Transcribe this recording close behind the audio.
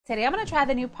Today I'm gonna try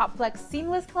the new Pop Flex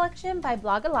Seamless collection by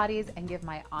Blogilates and give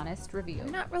my honest review. I'm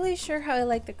not really sure how I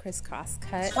like the crisscross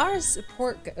cut. As far as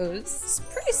support goes, it's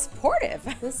pretty supportive.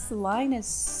 This line is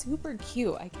super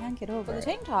cute. I can't get over it. For the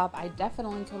tank top, I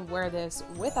definitely could wear this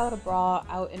without a bra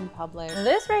out in public.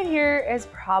 This right here is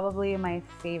probably my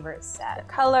favorite set.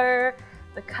 The color,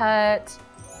 the cut,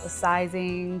 the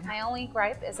sizing. My only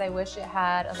gripe is I wish it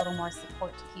had a little more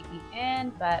support to keep me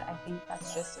in, but I think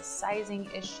that's just a sizing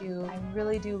issue. I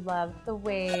really do love the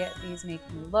way these make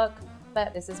me look,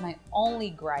 but this is my only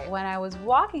gripe. When I was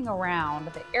walking around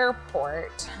the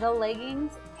airport, the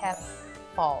leggings kept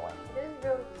falling. It is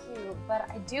really cute, but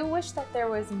I do wish that there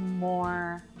was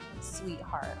more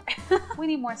sweetheart. We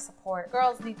need more support.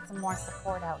 Girls need some more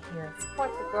support out here.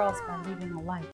 Support the girls by leaving a like.